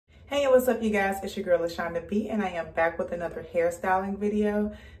Hey, what's up you guys? It's your girl LaShonda B and I am back with another hairstyling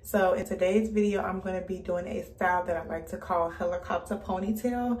video. So in today's video, I'm going to be doing a style that I like to call helicopter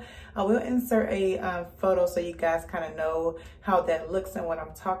ponytail. I will insert a photo so you guys kind of know how that looks and what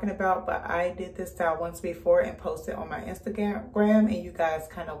I'm talking about. But I did this style once before and posted on my Instagram and you guys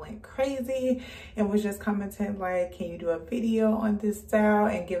kind of went crazy and was just commenting like, can you do a video on this style,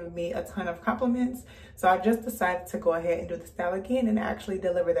 and giving me a ton of compliments. So I just decided to go ahead and do the style again and actually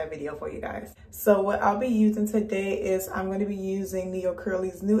deliver that video for you guys. So what I'll be using today is I'm going to be using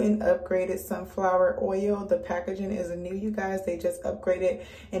NEOCURLY's new and upgraded sunflower oil. The packaging is new, you guys. They just upgraded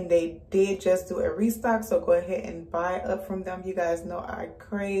and they did just do a restock. So go ahead and buy up from them. You guys know I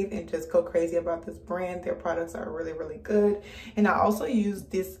crave and just go crazy about this brand. Their products are really, really good. And I also used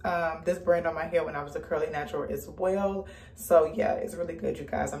this brand on my hair when I was a curly natural as well. So yeah, it's really good, you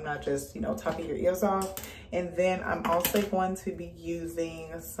guys. I'm not just, talking your ears off. And then I'm also going to be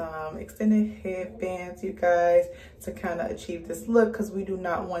using some extended headbands, you guys, to kind of achieve this look, because we do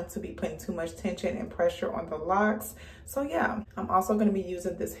not want to be putting too much tension and pressure on the locks. So yeah, I'm also going to be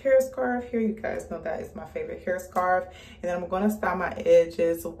using this hair scarf here. You guys know that is my favorite hair scarf. And then I'm going to style my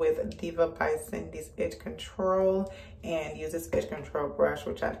edges with Diva by Cindy's Edge Control and use this edge control brush,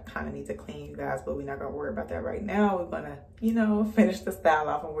 which I kind of need to clean, you guys, but we're not going to worry about that right now. We're going to, finish the style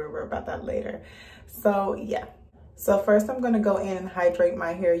off and we'll worry about that later. So yeah. So first I'm going to go in and hydrate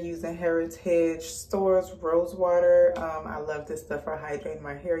my hair using Heritage Stores Rose Water. I love this stuff for hydrating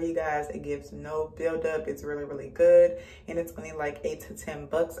my hair, you guys. It gives no buildup. It's really, really good. And it's only like $8 to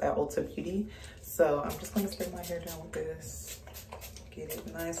 $10 at Ulta Beauty. So I'm just going to spray my hair down with this. Get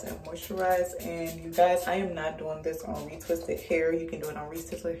it nice and moisturized. And you guys, I am not doing this on retwisted hair. You can do it on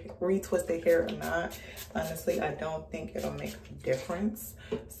retwisted hair or not. Honestly, I don't think it'll make a difference.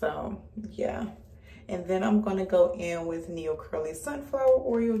 So yeah. And then I'm going to go in with NEOCURLY sunflower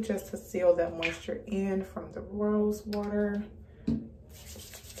oil just to seal that moisture in from the rose water.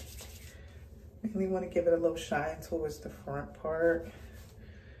 Mainly want to give it a little shine towards the front part,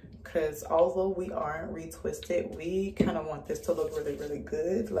 because although we aren't retwisted, we kind of want this to look really, really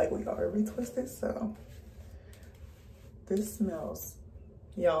good like we are retwisted. So this smells,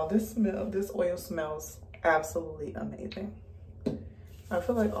 y'all, this oil smells absolutely amazing. I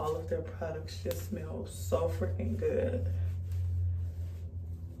feel like all of their products just smell so freaking good.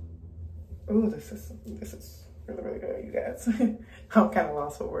 Ooh, this is really, really good, you guys. I'm kind of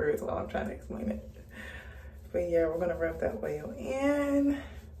lost for words while I'm trying to explain it. But yeah, we're gonna rub that oil in,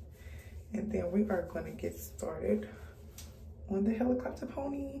 and then we are gonna get started on the helicopter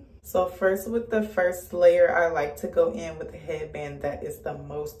pony. So first, with the first layer, I like to go in with the headband that is the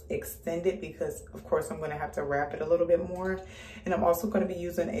most extended, because of course I'm going to have to wrap it a little bit more. And I'm also going to be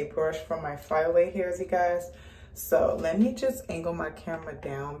using a brush for my flyaway hairs, you guys. So let me just angle my camera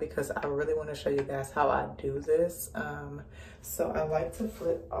down because I really want to show you guys how I do this. So I like to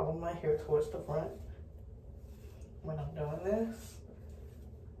flip all of my hair towards the front when I'm doing this,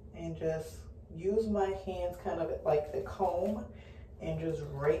 and just use my hands kind of like the comb and just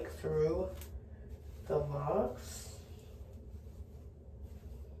rake through the locks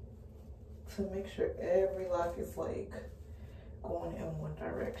to make sure every lock is like going in one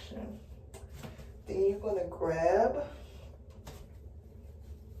direction. Then you're gonna grab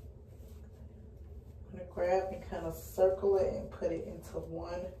and kind of circle it and put it into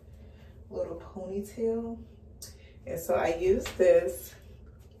one little ponytail. And so I use this,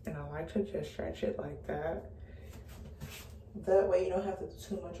 and I like to just stretch it like that. That way you don't have to do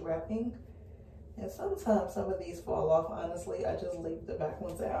too much wrapping. And sometimes some of these fall off, honestly. I just leave the back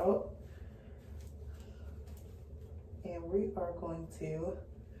ones out. And we are going to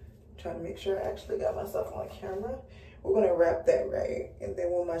try to make sure I actually got myself on camera. We're going to wrap that right. And then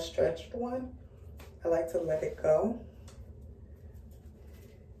with my stretched one, I like to let it go.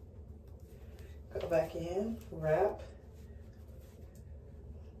 Go back in, wrap.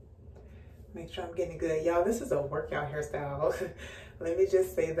 Make sure I'm getting good. Y'all, this is a workout hairstyle. Let me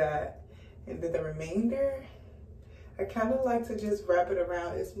just say that. And then the remainder, I kind of like to just wrap it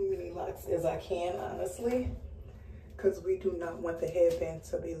around as many locks as I can, honestly, because we do not want the headband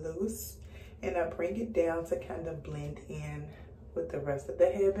to be loose. And I bring it down to kind of blend in with the rest of the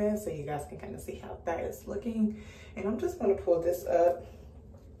headband so you guys can kind of see how that is looking. And I'm just going to pull this up,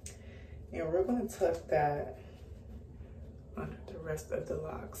 and we're going to tuck that under the rest of the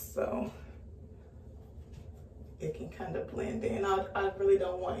locks so it can kind of blend in. I really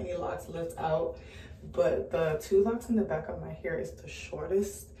don't want any locks left out, but the two locks in the back of my hair is the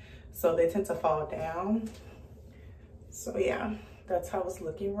shortest, so they tend to fall down. So yeah, that's how it's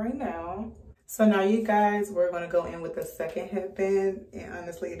looking right now. So now you guys, we're gonna go in with the second headband, and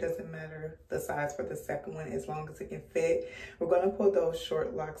honestly, it doesn't matter the size for the second one as long as it can fit. We're gonna pull those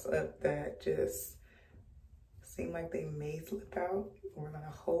short locks up that just seem like they may slip out. We're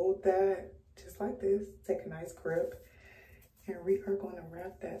gonna hold that just like this, take a nice grip, and we are gonna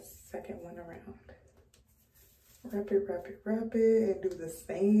wrap that second one around. Wrap it, wrap it, wrap it, and do the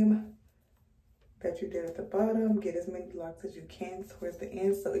same that you did at the bottom. Get as many locks as you can towards the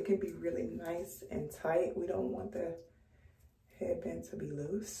end so it can be really nice and tight. We don't want the headband to be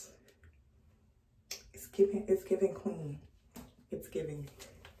loose. It's giving clean. It's giving.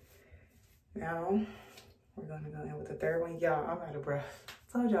 Now we're gonna go in with the third one. Y'all, I'm out of breath.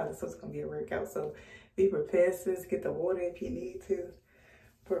 I told y'all this was gonna be a workout, so be prepared, sis. Get the water if you need to.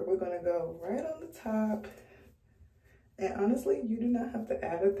 But we're gonna go right on the top. And honestly, you do not have to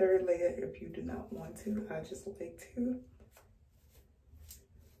add a third layer if you do not want to. I just like to.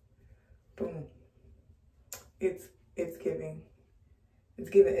 Boom. It's giving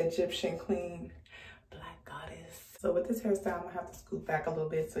Egyptian queen, black goddess. So with this hairstyle, I'm gonna have to scoot back a little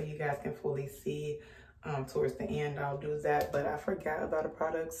bit so you guys can fully see. Towards the end, I'll do that, but I forgot about a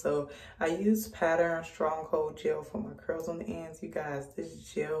product. So I use Pattern Stronghold Gel for my curls on the ends. You guys, this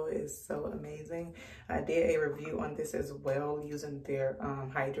gel is so amazing. I did a review on this as well using their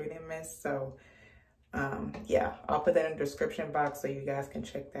hydrating mist. So yeah, I'll put that in the description box so you guys can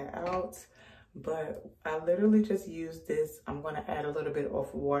check that out. But I literally just use this. I'm going to add a little bit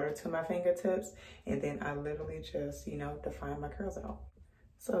of water to my fingertips, and then I literally just, you know, define my curls out.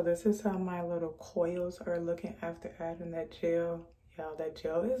 So this is how my little coils are looking after adding that gel. Y'all, that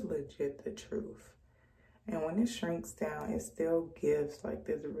gel is legit the truth. And when it shrinks down, it still gives like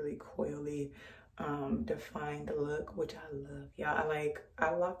this really coily, defined look, which I love. Y'all, I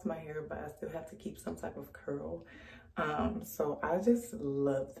locked my hair, but I still have to keep some type of curl. So I just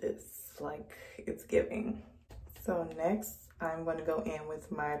love this. Like, it's giving. So next, I'm going to go in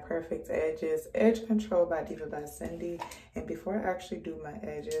with my Perfect Edges Edge Control by Diva by Cindy. And before I actually do my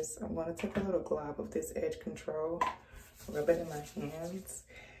edges, I'm going to take a little glob of this Edge Control, rub it in my hands,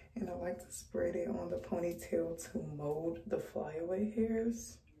 and I like to spread it on the ponytail to mold the flyaway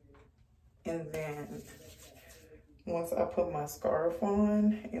hairs. And then once I put my scarf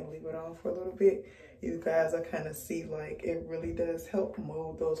on and leave it on for a little bit, you guys will kind of see like it really does help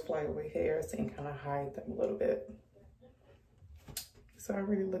mold those flyaway hairs and kind of hide them a little bit. So I'm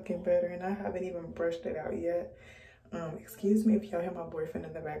really looking better, and I haven't even brushed it out yet. Excuse me if y'all hear my boyfriend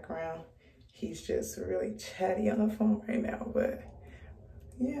in the background. He's just really chatty on the phone right now, but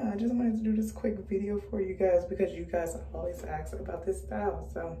yeah, I just wanted to do this quick video for you guys because you guys always ask about this style.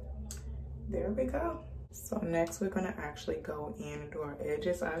 So there we go. So next we're gonna actually go in and do our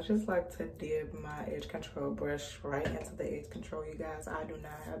edges. I just like to dip my edge control brush right into the edge control, you guys. I do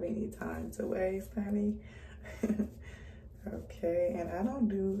not have any time to waste, honey. Okay, and I don't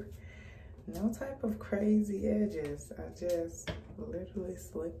do no type of crazy edges. I just literally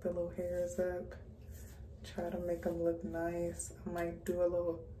slick the little hairs up, try to make them look nice. I might do a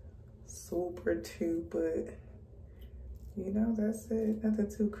little swoop or two, but you know, that's it.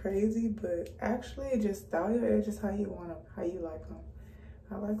 Nothing too crazy, but actually just style your edges how you want them, how you like them.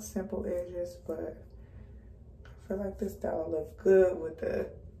 I like simple edges, but I feel like this style will look good with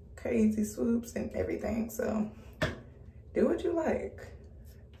the crazy swoops and everything, so do what you like.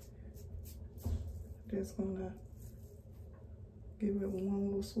 Just gonna give it one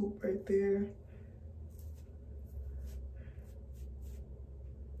little swoop right there.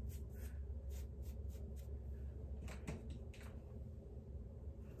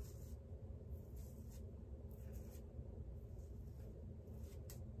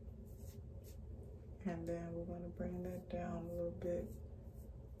 And then we're gonna bring that down a little bit.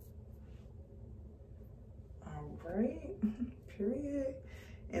 All right, period.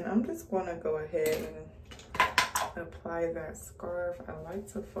 And I'm just gonna go ahead and apply that scarf. I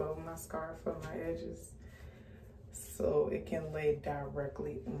like to fold my scarf on my edges so it can lay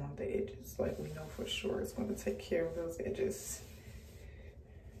directly on the edges. Like, we know for sure it's gonna take care of those edges.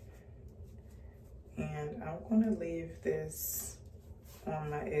 And I'm gonna leave this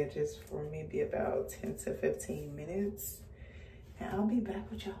on my edges for maybe about 10 to 15 minutes. And I'll be back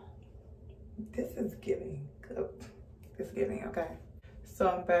with y'all. This is giving good. It's giving, okay. So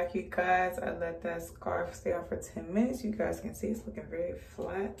I'm back, you guys. I let that scarf stay on for 10 minutes. You guys can see it's looking very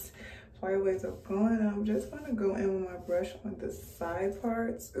flat. Flyaways are gone. I'm just gonna go in with my brush on the side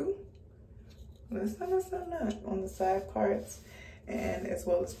parts. Ooh, that's not on the side parts, and as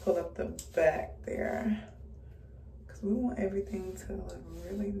well as pull up the back there, because we want everything to look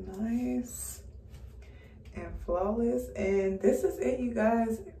really nice. and flawless. And this is it, you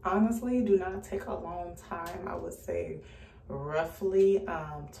guys. Honestly, do not take a long time. I would say roughly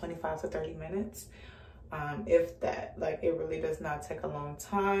 25 to 30 minutes. If that, like, it really does not take a long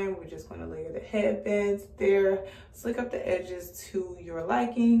time. We're just going to layer the headbands there, slick up the edges to your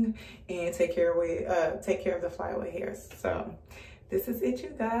liking, and take care of the flyaway hairs. So this is it, you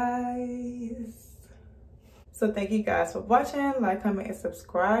guys. So thank you guys for watching. Like, comment, and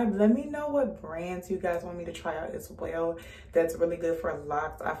subscribe. Let me know what brands you guys want me to try out as well that's really good for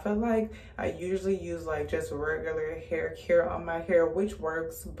locks. I feel like I usually use like just regular hair care on my hair, which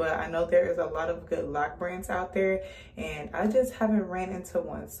works, but I know there is a lot of good lock brands out there and I just haven't ran into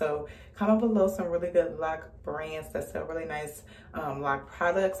one. So comment below some really good lock brands that sell really nice lock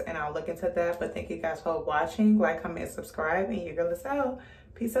products, and I'll look into that. But thank you guys for watching. Like, comment, and subscribe, and your girl is out.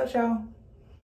 Peace out, y'all.